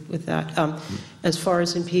agree with that. As far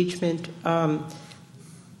as impeachment, I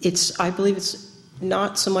believe it's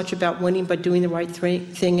not so much about winning, but doing the right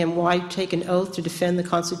thing. And why take an oath to defend the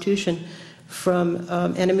Constitution from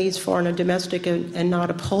enemies, foreign and domestic, and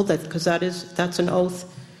not uphold that? Because that's an oath.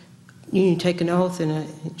 You need to take an oath, and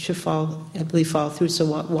it should follow through. So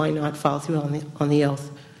why not follow through on the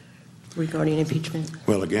oath regarding impeachment?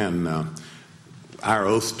 Well, again, our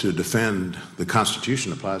oath to defend the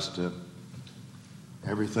Constitution applies to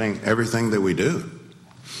everything that we do.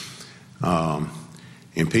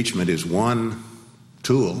 Impeachment is one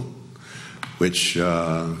tool which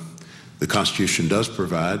the Constitution does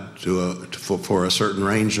provide for a certain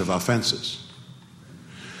range of offenses.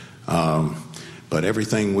 But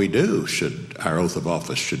everything we do, our oath of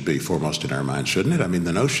office should be foremost in our mind, shouldn't it? I mean,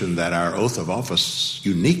 the notion that our oath of office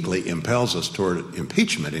uniquely impels us toward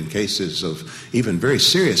impeachment in cases of even very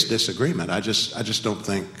serious disagreement, I just don't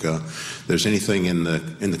think there's anything in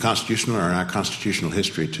the Constitution or in our constitutional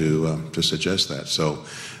history to suggest that. So,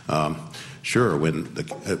 sure,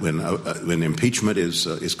 when impeachment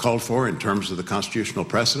is called for in terms of the constitutional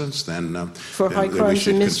precedents, then for high crimes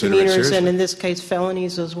and misdemeanors, and in this case,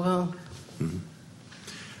 felonies as well. Mm-hmm.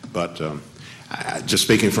 But just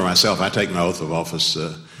speaking for myself, I take my oath of office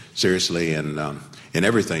seriously in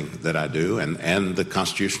everything that I do, and the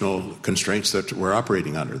constitutional constraints that we're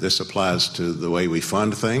operating under. This applies to the way we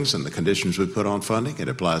fund things and the conditions we put on funding. It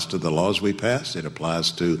applies to the laws we pass. It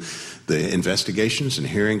applies to the investigations and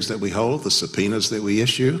hearings that we hold, the subpoenas that we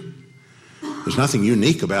issue. There's nothing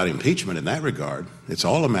unique about impeachment in that regard. It's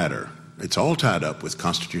all it's all tied up with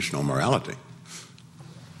constitutional morality.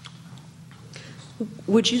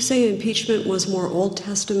 Would you say impeachment was more Old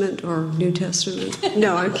Testament or New Testament?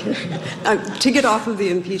 No, I'm kidding. To get off of the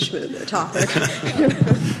impeachment topic.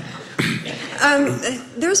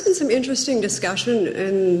 There's been some interesting discussion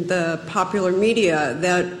in the popular media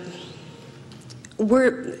that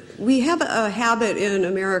we have a habit in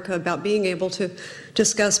America about being able to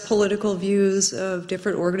discuss political views of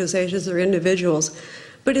different organizations or individuals,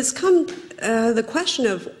 but it's come the question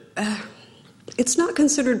of it's not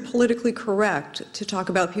considered politically correct to talk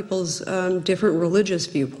about people's different religious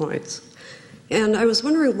viewpoints. And I was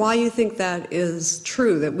wondering why you think that is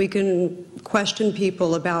true, that we can question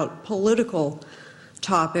people about political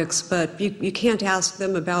topics, but you can't ask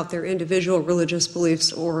them about their individual religious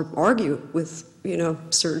beliefs or argue with,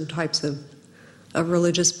 certain types of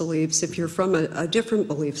religious beliefs if you're from a different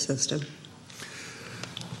belief system.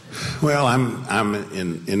 Well, I'm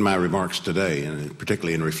in my remarks today, and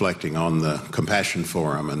particularly in reflecting on the Compassion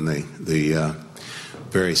Forum and the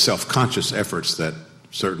very self-conscious efforts that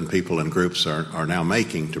certain people and groups are now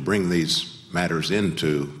making to bring these matters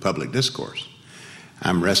into public discourse.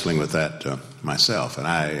 I'm wrestling with that myself, and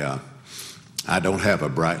I don't have a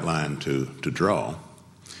bright line to draw,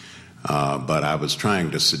 but I was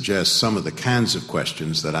trying to suggest some of the kinds of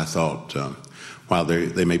questions that I thought, while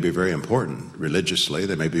they may be very important religiously,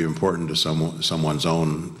 they may be important to someone's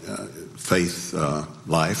own faith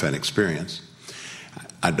life and experience.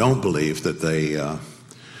 I don't believe that they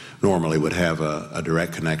normally would have a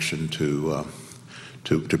direct connection to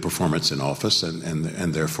performance in office,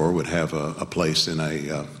 and therefore would have a place in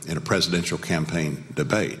a presidential campaign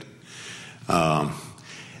debate. Let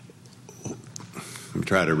me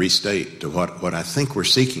try to restate what I think we're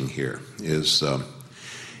seeking here is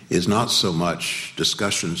not so much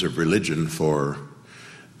discussions of religion for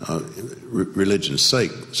religion's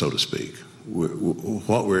sake, so to speak.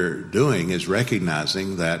 What we're doing is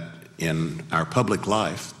recognizing that in our public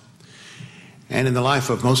life and in the life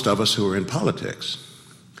of most of us who are in politics,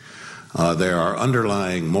 there are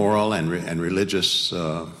underlying moral and religious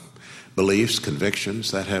beliefs,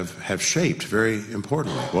 convictions that have shaped, very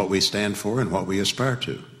importantly, what we stand for and what we aspire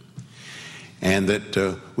to. And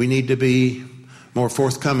that we need to be more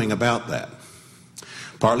forthcoming about that.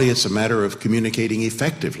 Partly it's a matter of communicating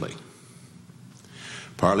effectively.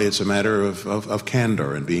 Partly it's a matter of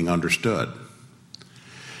candor and being understood.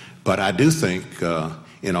 But I do think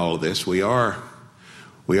in all of this we are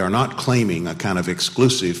not claiming a kind of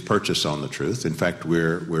exclusive purchase on the truth. In fact,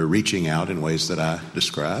 we're reaching out in ways that I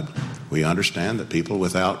described. We understand that people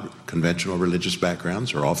without conventional religious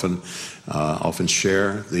backgrounds are often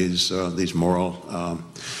share these moral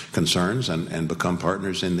concerns and become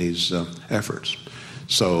partners in these efforts.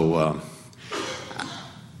 So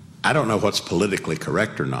I don't know what's politically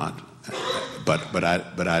correct or not, but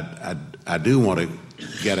I do want to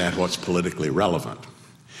get at what's politically relevant.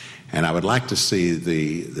 And I would like to see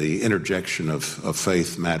the interjection of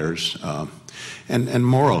faith matters and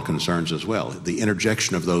moral concerns as well. The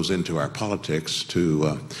interjection of those into our politics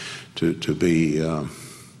to be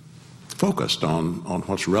focused on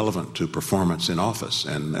what's relevant to performance in office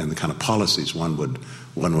and the kind of policies one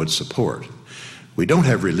would support. We don't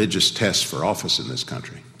have religious tests for office in this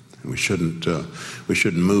country, and we shouldn't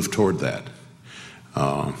move toward that.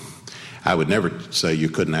 I would never say you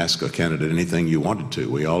couldn't ask a candidate anything you wanted to.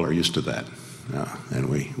 We all are used to that,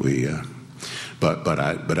 but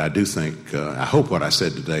I do think I hope what I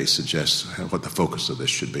said today suggests what the focus of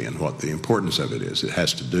this should be and what the importance of it is. It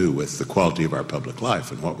has to do with the quality of our public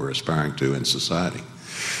life and what we're aspiring to in society,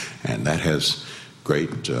 and that has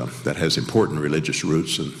important religious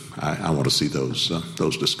roots, and I want to see those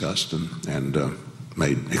discussed and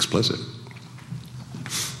made explicit.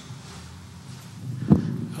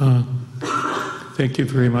 Thank you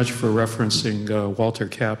very much for referencing Walter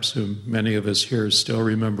Capps, whom many of us here still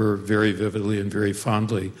remember very vividly and very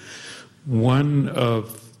fondly. One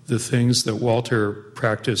of the things that Walter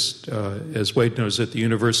practiced, as Wade knows, at the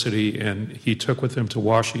university, and he took with him to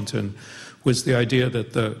Washington, was the idea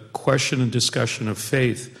that the question and discussion of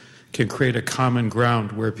faith can create a common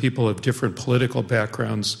ground where people of different political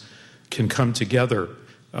backgrounds can come together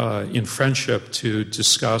in friendship to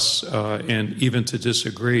discuss and even to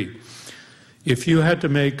disagree. If you had to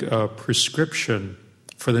make a prescription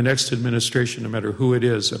for the next administration, no matter who it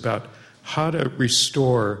is, about how to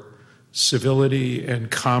restore civility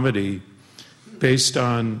and comedy based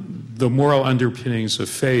on the moral underpinnings of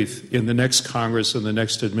faith in the next Congress and the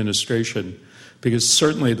next administration, because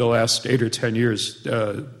certainly the last 8 or 10 years,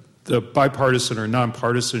 the bipartisan or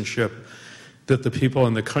nonpartisanship that the people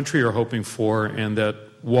in the country are hoping for and that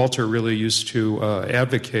Walter really used to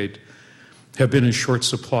advocate have been in short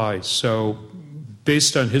supply. So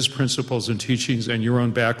based on his principles and teachings and your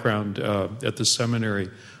own background at the seminary,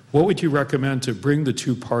 what would you recommend to bring the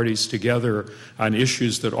two parties together on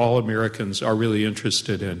issues that all Americans are really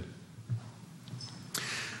interested in?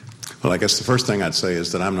 Well, I guess the first thing I'd say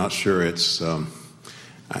is that I'm not sure that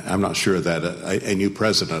a new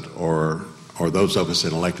president or those of us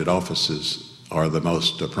in elected offices are the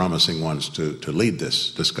most promising ones to lead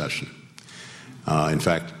this discussion. In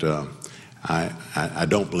fact, I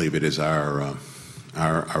don't believe it is our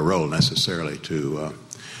role necessarily to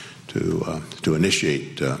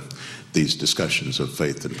initiate these discussions of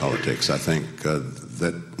faith and politics. I think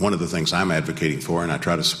that one of the things I'm advocating for, and I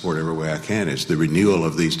try to support every way I can, is the renewal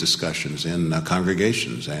of these discussions in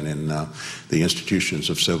congregations and in the institutions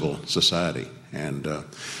of civil society, and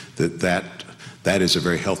that is a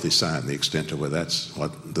very healthy sign, the extent to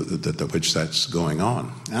which that's going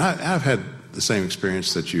on. And I've had the same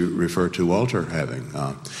experience that you refer to Walter having.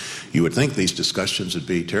 You would think these discussions would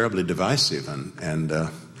be terribly divisive,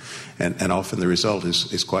 and often the result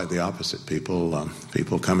is quite the opposite.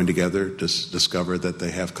 People coming together discover that they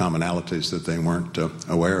have commonalities that they weren't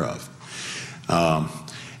aware of.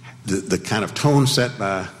 The kind of tone set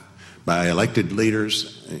by elected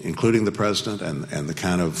leaders, including the president, and the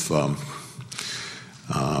kind of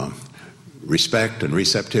respect and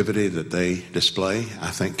receptivity that they display, I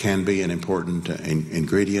think, can be an important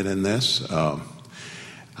ingredient in this.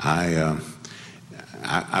 I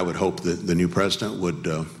would hope that the new president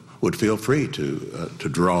would feel free to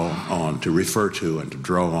draw on, to refer to, and to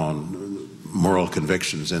draw on moral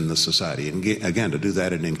convictions in the society, and again, to do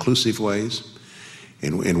that in inclusive ways,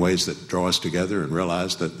 in ways that draw us together and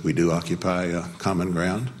realize that we do occupy common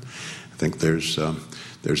ground. I think there's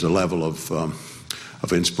a level of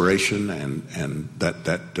inspiration and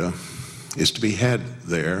that is to be had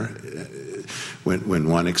there when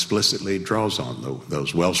one explicitly draws on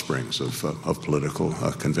those well springs of political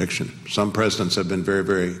conviction. Some presidents have been very,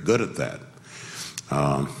 very good at that.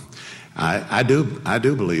 I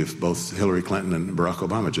do believe both Hillary Clinton and Barack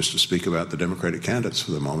Obama, just to speak about the Democratic candidates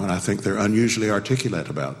for the moment, I think they're unusually articulate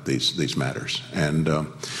about these matters, and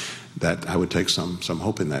that I would take some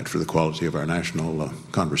hope in that for the quality of our national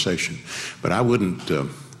conversation. But I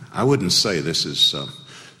wouldn't say this is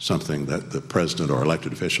something that the president or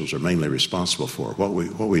elected officials are mainly responsible for. What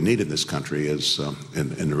we need in this country is,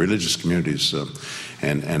 in the religious communities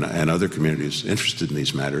and other communities interested in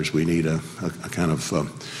these matters, we need a kind of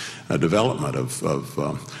a development of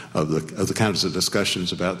the kinds of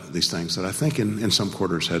discussions about these things that I think in some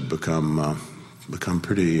quarters had become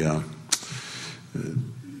pretty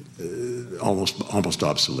almost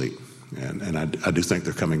obsolete, and I do think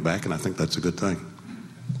they're coming back, and I think that's a good thing.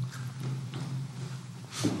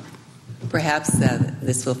 Perhaps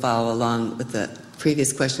this will follow along with the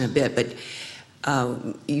previous question a bit, but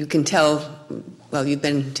you can tell, well, you've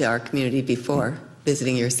been to our community before,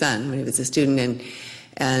 visiting your son when he was a student,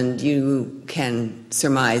 and you can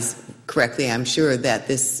surmise correctly, I'm sure, that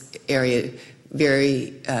this area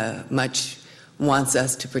very much wants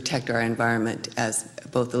us to protect our environment as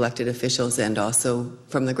both elected officials and also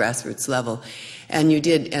from the grassroots level. And you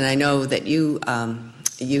did, and I know that you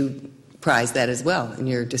prize that as well in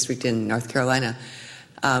your district in North Carolina.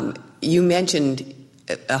 You mentioned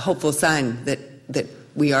a hopeful sign that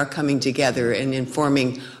we are coming together and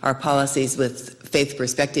informing our policies with faith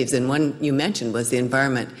perspectives, and one you mentioned was the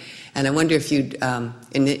environment. And I wonder if you'd,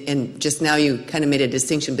 and just now you kind of made a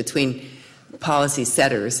distinction between policy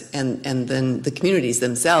setters and then the communities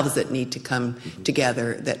themselves that need to come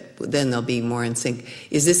together, that then they'll be more in sync.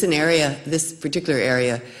 Is this an area, this particular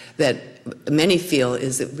area, that many feel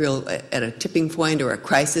is at a tipping point or a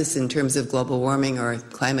crisis in terms of global warming or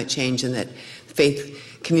climate change, and that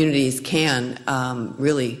faith communities can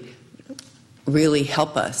really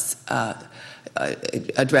help us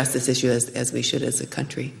address this issue as we should as a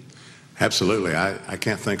country? Absolutely. I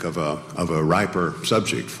can't think of a riper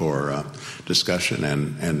subject for discussion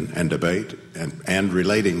and debate and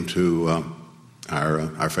relating to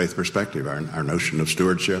our faith perspective, our notion of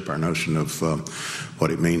stewardship, our notion of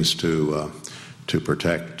what it means to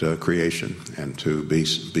protect creation and to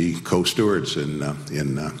be co-stewards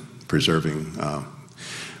in preserving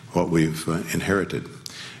what we've inherited.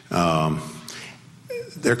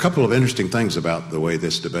 There are a couple of interesting things about the way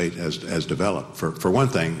this debate has developed. For one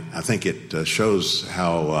thing, I think it shows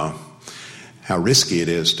how risky it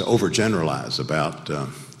is to overgeneralize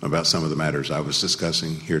about some of the matters I was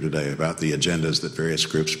discussing here today, about the agendas that various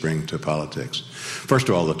groups bring to politics. First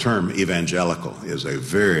of all, the term evangelical is a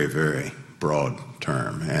very, very broad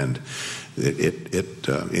term, and it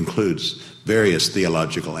includes various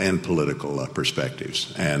theological and political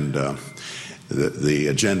perspectives. And the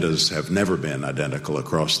agendas have never been identical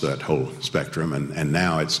across that whole spectrum, and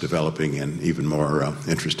now it's developing in even more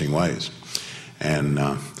interesting ways. And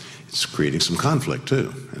it's creating some conflict,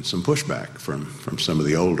 too, and some pushback from some of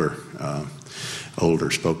the older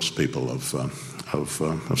spokespeople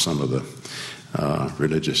of some of the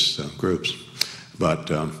religious groups. But,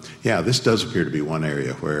 this does appear to be one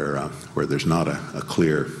area where there's not a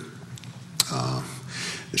clear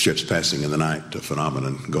the ship's passing in the night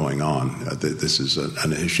phenomenon going on. This is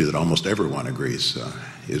an issue that almost everyone agrees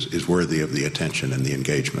is worthy of the attention and the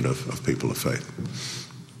engagement of people of faith.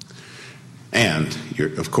 And,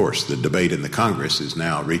 of course, the debate in the Congress is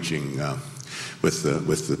now reaching, with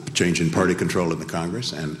the change in party control in the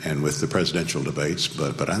Congress and with the presidential debates.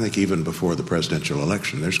 But I think even before the presidential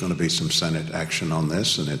election, there's going to be some Senate action on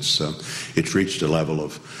this, and it's reached a level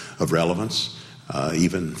of relevance.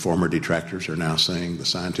 Even former detractors are now saying the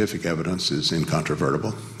scientific evidence is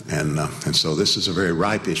incontrovertible, and so this is a very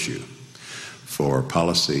ripe issue for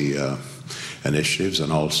policy initiatives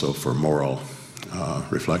and also for moral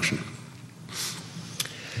reflection.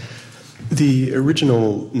 The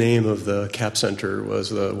original name of the Capps Center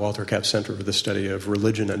was the Walter Capps Center for the Study of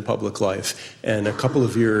Religion and Public Life, and a couple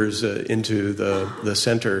of years into the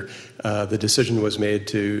center, the decision was made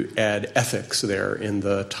to add ethics there in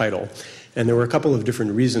the title. And there were a couple of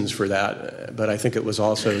different reasons for that, but I think it was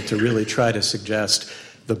also to really try to suggest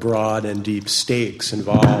the broad and deep stakes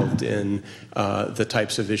involved in the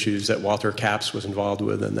types of issues that Walter Capps was involved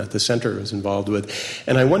with and that the center was involved with.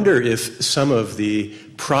 And I wonder if some of the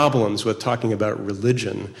problems with talking about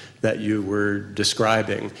religion that you were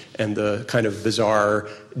describing and the kind of bizarre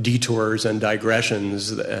detours and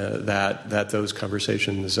digressions that those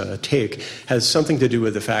conversations take has something to do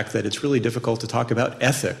with the fact that it's really difficult to talk about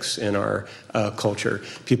ethics in our culture.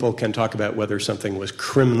 People can talk about whether something was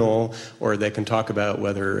criminal, or they can talk about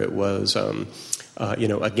whether it was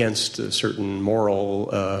against a certain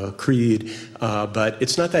moral creed, but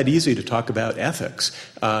it's not that easy to talk about ethics.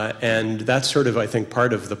 And that's sort of, I think,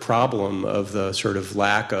 part of the problem of the sort of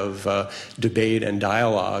lack of debate and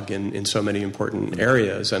dialogue in so many important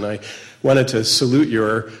areas. And I wanted to salute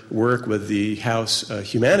your work with the House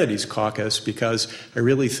Humanities Caucus, because I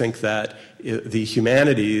really think that the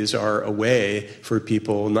humanities are a way for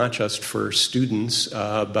people, not just for students,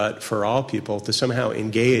 but for all people, to somehow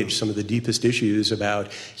engage some of the deepest issues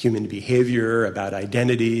about human behavior, about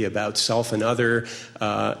identity, about self and other,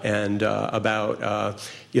 and about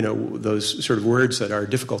those sort of words that are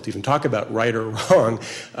difficult to even talk about, right or wrong,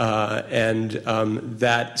 and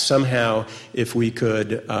that somehow, if we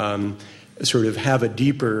could sort of have a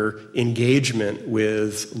deeper engagement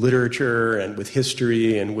with literature and with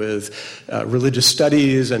history and with religious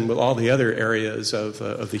studies and with all the other areas of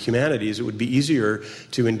the humanities, it would be easier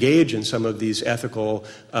to engage in some of these ethical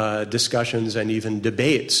discussions and even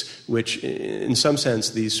debates, which in some sense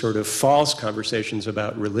these sort of false conversations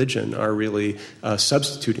about religion are really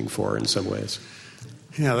substituting for in some ways.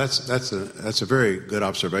 Yeah, that's a very good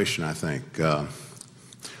observation, I think.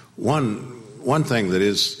 One thing that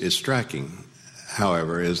is striking,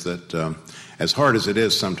 however, is that as hard as it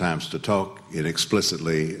is sometimes to talk in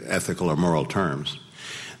explicitly ethical or moral terms,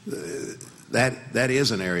 that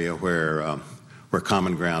is an area where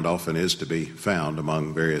common ground often is to be found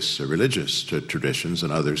among various religious traditions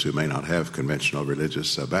and others who may not have conventional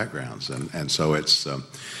religious backgrounds, and so it's.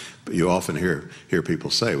 You often hear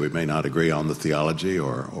people say we may not agree on the theology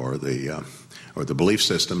or the belief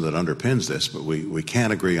system that underpins this, but we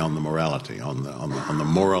can agree on the morality, on the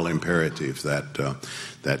moral imperative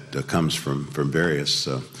that comes from various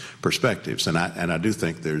perspectives, and I do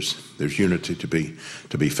think there's unity to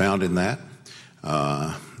be found in that,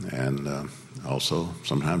 and also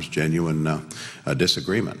sometimes genuine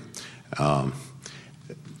disagreement.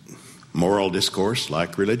 Moral discourse,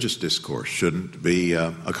 like religious discourse, shouldn't be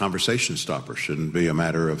a conversation stopper. Shouldn't be a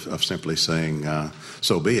matter of simply saying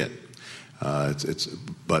 "so be it."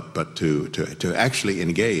 But to actually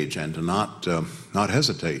engage and to not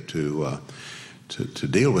hesitate to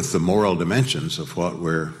deal with the moral dimensions of what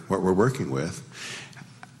we're working with,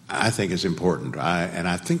 I think is important.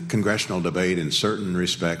 I think congressional debate in certain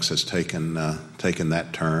respects has taken that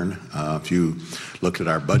turn. If you looked at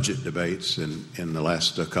our budget debates in the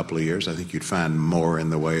last couple of years, I think you'd find more in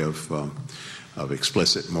the way of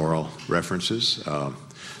explicit moral references.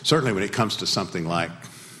 Certainly when it comes to something like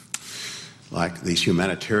these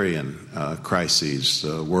humanitarian crises,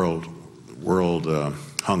 world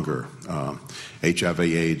hunger,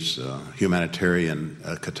 HIV/AIDS, humanitarian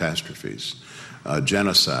catastrophes,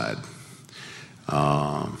 genocide.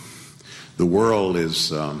 The world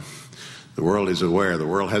The world is aware. The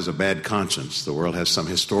world has a bad conscience. The world has some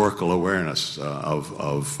historical awareness of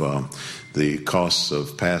the costs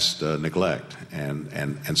of past neglect,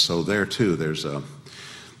 and so there too there's a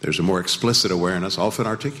more explicit awareness, often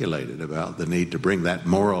articulated, about the need to bring that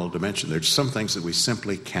moral dimension. There's some things that we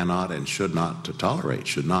simply cannot and should not tolerate,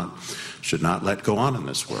 should not let go on in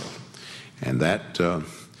this world, and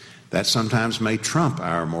that sometimes may trump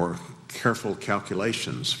our more careful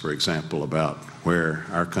calculations, for example, about where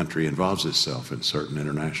our country involves itself in certain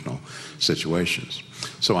international situations.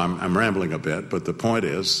 So I'm rambling a bit, but the point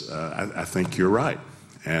is, I think you're right.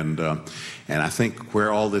 And I think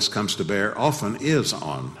where all this comes to bear often is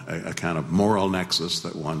on a kind of moral nexus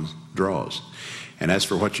that one draws. And as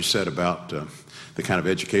for what you said about the kind of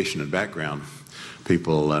education and background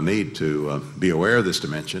people need to be aware of this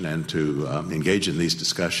dimension and to engage in these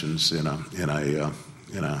discussions in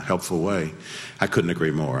a helpful way, I couldn't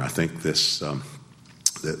agree more. I think this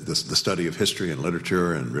the study of history and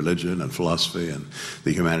literature and religion and philosophy and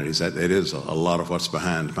the humanities, it is a lot of what's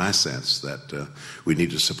behind my sense that we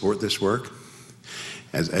need to support this work.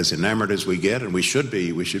 As enamored as we get, and we should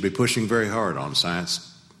be pushing very hard on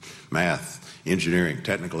science, math, engineering,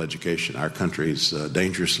 technical education. Our country's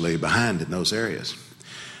dangerously behind in those areas.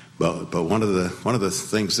 But one of the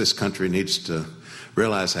things this country needs to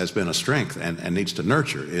realize has been a strength and needs to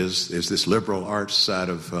nurture is this liberal arts side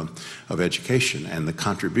of education and the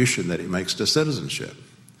contribution that it makes to citizenship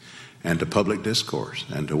and to public discourse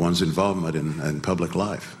and to one's involvement in public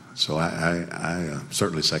life. So I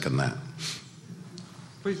certainly second that.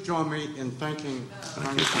 Please join me in thanking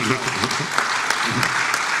Congressman.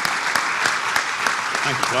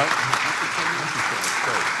 Thank you, Clark.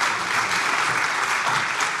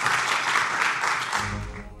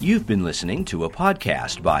 You've been listening to a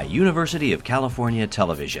podcast by University of California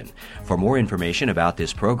Television. For more information about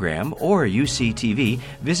this program or UCTV,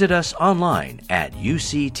 visit us online at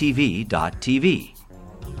uctv.tv.